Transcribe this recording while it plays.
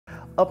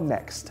Up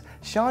next,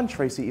 Sean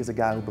Tracy is a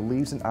guy who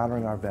believes in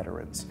honoring our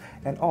veterans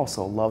and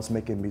also loves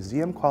making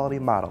museum-quality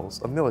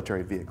models of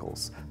military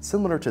vehicles,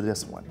 similar to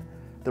this one.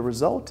 The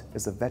result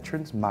is a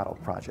Veterans Model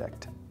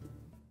Project.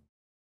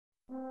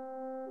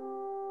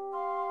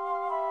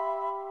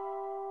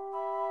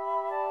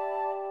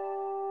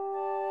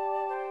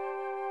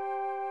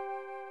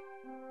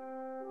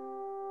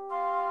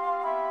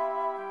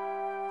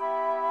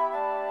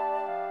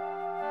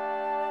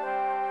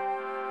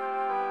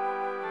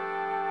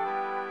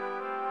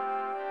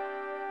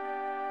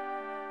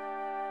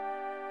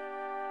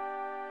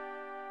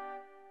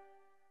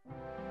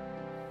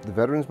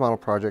 The Veterans Model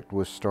Project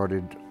was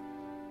started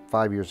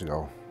 5 years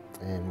ago,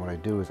 and what I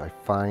do is I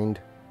find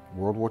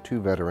World War II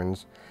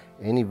veterans.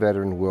 Any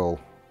veteran will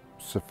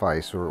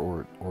suffice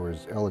or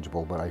is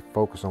eligible, but I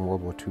focus on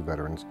World War II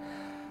veterans.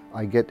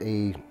 I get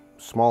a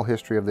small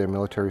history of their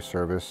military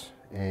service,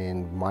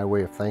 and my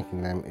way of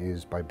thanking them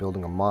is by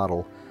building a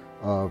model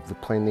of the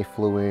plane they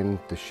flew in,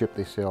 the ship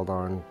they sailed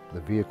on,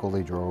 the vehicle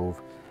they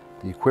drove,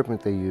 the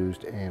equipment they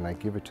used, and I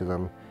give it to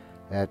them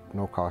at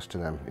no cost to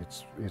them.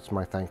 It's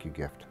my thank you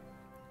gift.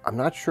 I'm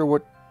not sure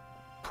what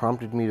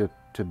prompted me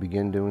to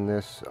begin doing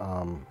this.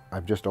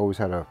 I've just always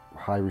had a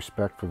high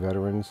respect for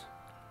veterans,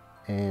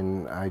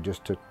 and I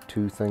just took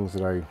two things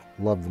that I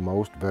love the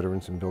most,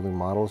 veterans and building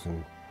models,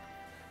 and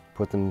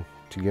put them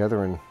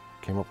together and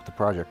came up with the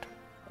project.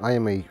 I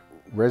am a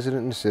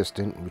resident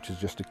assistant, which is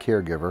just a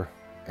caregiver,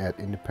 at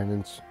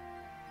Independence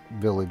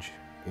Village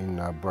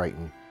in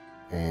Brighton.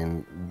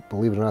 And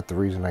believe it or not, the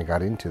reason I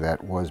got into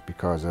that was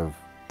because of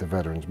the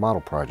Veterans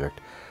Model Project.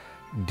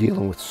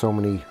 Dealing with so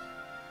many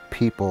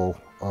people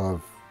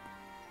of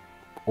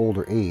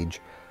older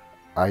age,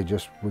 I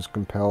just was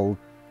compelled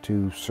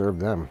to serve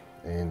them,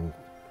 and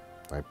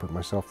I put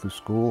myself through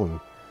school,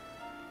 and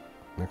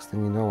next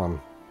thing you know,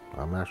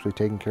 I'm actually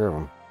taking care of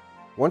them.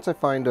 Once I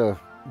find a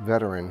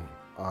veteran,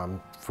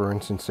 for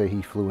instance, say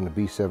he flew in a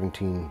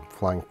B-17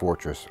 Flying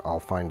Fortress,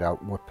 I'll find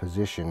out what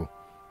position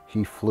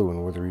he flew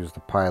in, whether he was the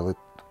pilot,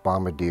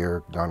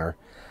 bombardier, gunner.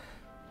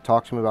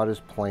 Talk to him about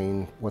his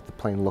plane, what the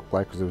plane looked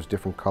like, because there was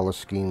different color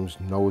schemes,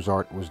 nose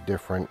art was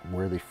different,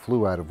 where they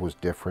flew out of was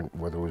different,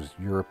 whether it was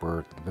Europe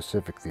or the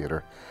Pacific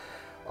Theater.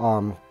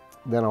 Then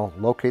I'll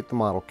locate the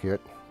model kit,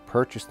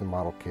 purchase the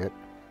model kit,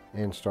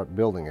 and start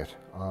building it.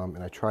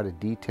 And I try to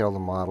detail the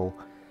model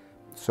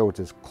so it's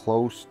as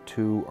close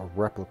to a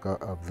replica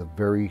of the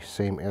very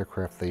same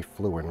aircraft they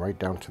flew in, right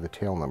down to the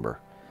tail number.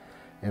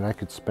 And I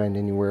could spend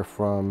anywhere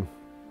from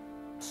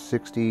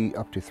 60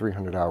 up to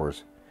 300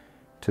 hours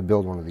to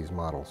build one of these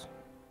models.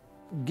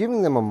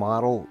 Giving them a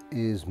model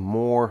is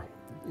more,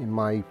 in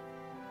my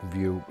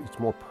view, it's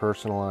more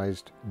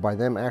personalized by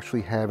them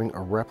actually having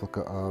a replica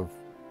of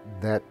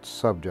that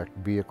subject,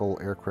 vehicle,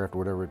 aircraft,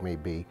 whatever it may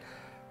be.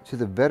 To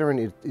the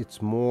veteran,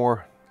 it's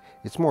more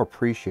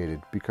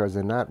appreciated because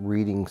they're not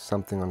reading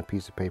something on a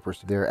piece of paper.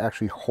 They're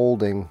actually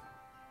holding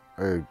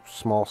a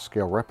small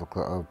scale replica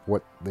of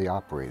what they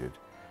operated.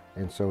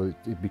 And so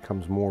it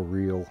becomes more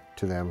real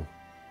to them.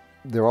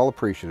 They're all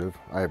appreciative.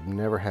 I've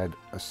never had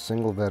a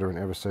single veteran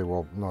ever say,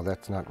 well, no,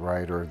 that's not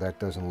right, or that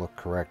doesn't look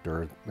correct,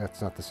 or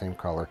that's not the same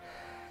color.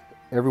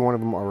 Every one of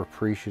them are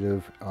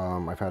appreciative.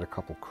 I've had a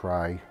couple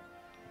cry,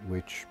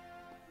 which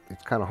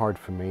it's kind of hard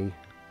for me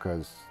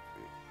because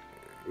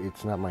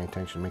it's not my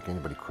intention to make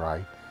anybody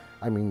cry.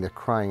 I mean, they're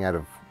crying out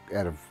of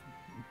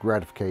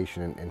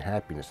gratification and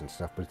happiness and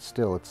stuff, but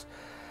still,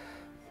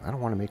 I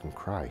don't want to make them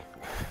cry.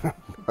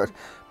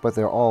 but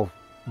they're all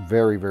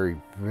very,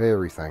 very,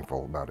 very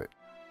thankful about it.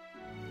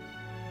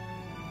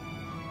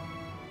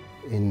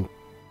 In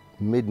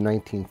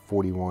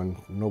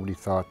mid-1941, nobody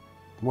thought,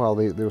 well,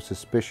 there were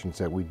suspicions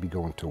that we'd be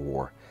going to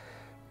war.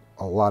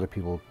 A lot of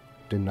people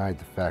denied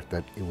the fact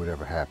that it would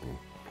ever happen.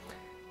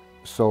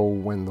 So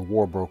when the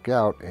war broke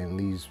out and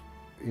these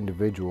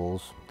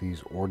individuals,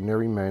 these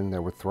ordinary men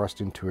that were thrust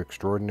into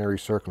extraordinary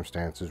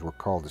circumstances were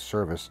called to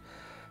service,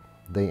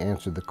 they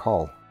answered the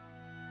call.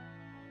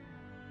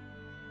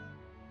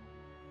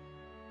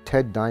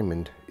 Ted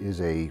Diamond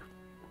is a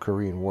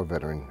Korean War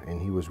veteran,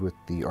 and he was with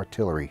the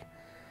artillery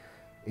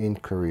in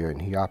Korea,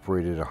 and he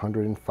operated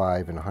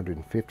 105 and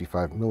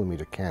 155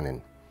 millimeter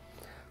cannon.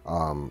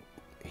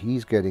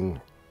 He's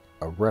getting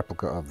a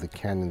replica of the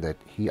cannon that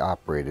he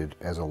operated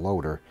as a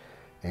loader,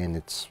 and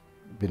it's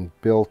been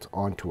built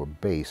onto a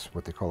base,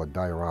 what they call a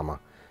diorama,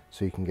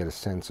 so you can get a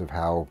sense of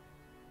how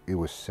it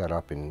was set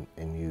up and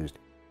used.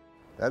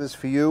 That is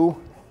for you.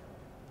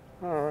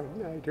 Oh,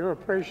 I do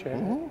appreciate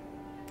it.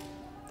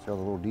 See all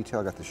the little detail?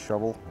 I got the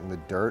shovel in the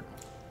dirt.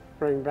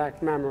 Bring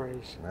back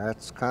memories.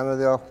 That's kind of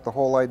the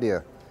whole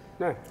idea.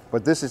 Yeah.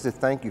 But this is to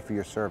thank you for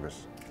your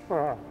service.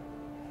 Well,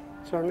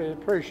 certainly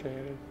appreciate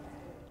it.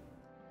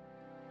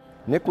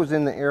 Nick was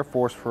in the Air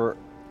Force for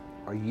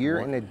a year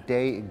and a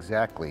day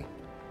exactly.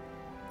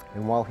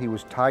 And while he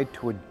was tied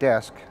to a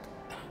desk,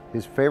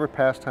 his favorite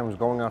pastime was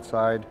going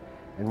outside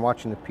and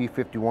watching the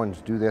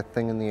P-51s do their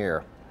thing in the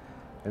air.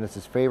 And it's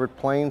his favorite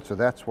plane, so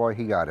that's why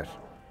he got it.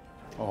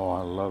 Oh,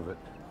 I love it.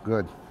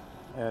 Good.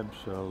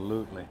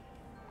 Absolutely.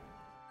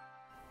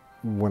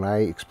 When I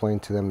explain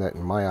to them that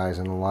in my eyes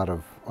and a lot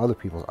of other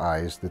people's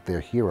eyes that they're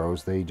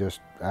heroes, they just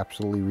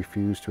absolutely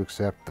refuse to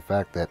accept the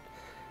fact that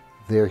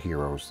they're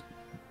heroes.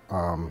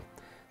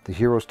 The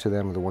heroes to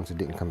them are the ones that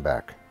didn't come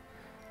back,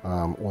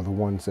 or the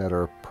ones that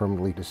are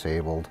permanently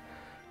disabled.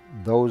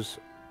 Those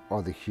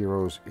are the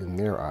heroes in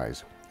their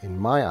eyes. In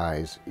my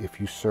eyes, if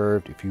you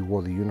served, if you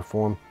wore the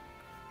uniform,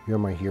 you're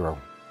my hero.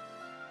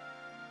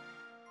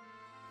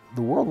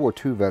 The World War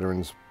II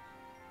veterans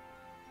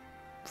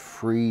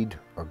freed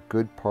a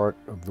good part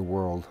of the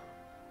world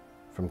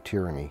from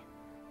tyranny.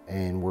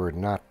 And were it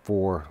not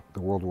for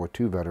the World War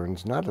II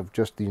veterans, not of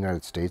just the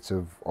United States,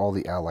 of all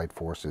the Allied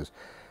forces,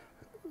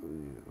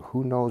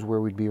 who knows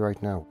where we'd be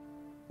right now.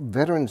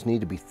 Veterans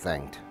need to be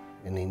thanked,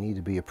 and they need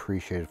to be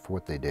appreciated for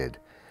what they did.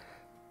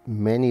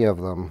 Many of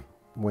them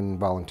went in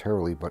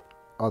voluntarily, but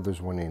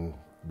others went in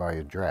by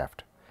a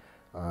draft.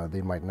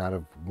 They might not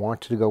have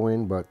wanted to go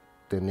in, but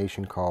their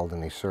nation called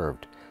and they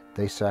served.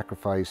 They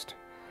sacrificed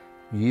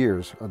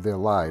years of their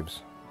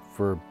lives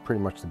for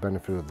pretty much the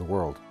benefit of the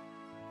world.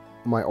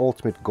 My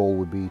ultimate goal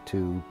would be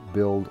to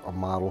build a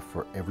model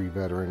for every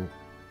veteran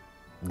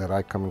that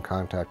I come in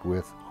contact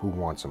with who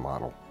wants a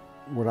model.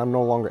 When I'm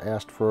no longer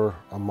asked for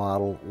a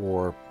model,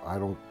 or I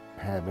don't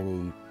have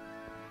any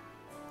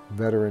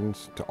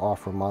veterans to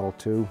offer a model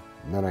to,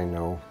 then I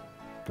know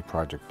the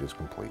project is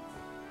complete.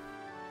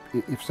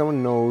 If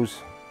someone knows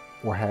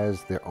or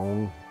has their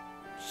own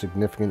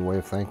significant way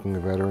of thanking a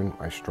veteran,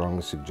 I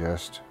strongly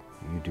suggest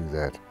you do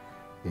that.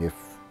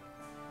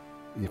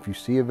 If you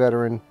see a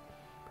veteran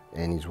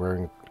and he's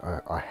wearing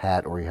a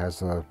hat, or he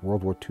has a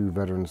World War II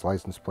veteran's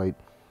license plate,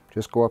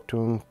 just go up to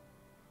him,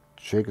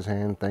 shake his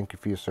hand, thank you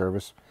for your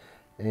service,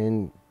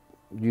 and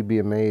you'd be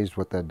amazed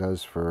what that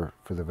does for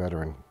the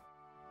veteran.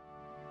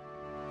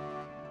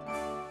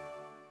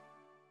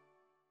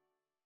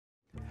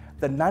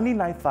 The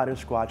 99th Fighter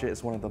Squadron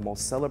is one of the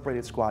most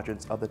celebrated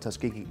squadrons of the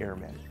Tuskegee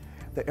Airmen.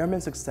 The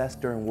airmen's success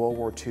during World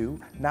War II,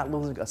 not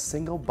losing a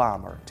single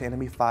bomber to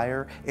enemy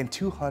fire in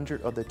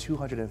 200 of the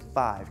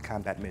 205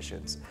 combat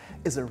missions,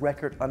 is a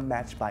record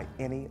unmatched by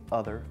any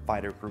other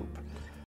fighter group.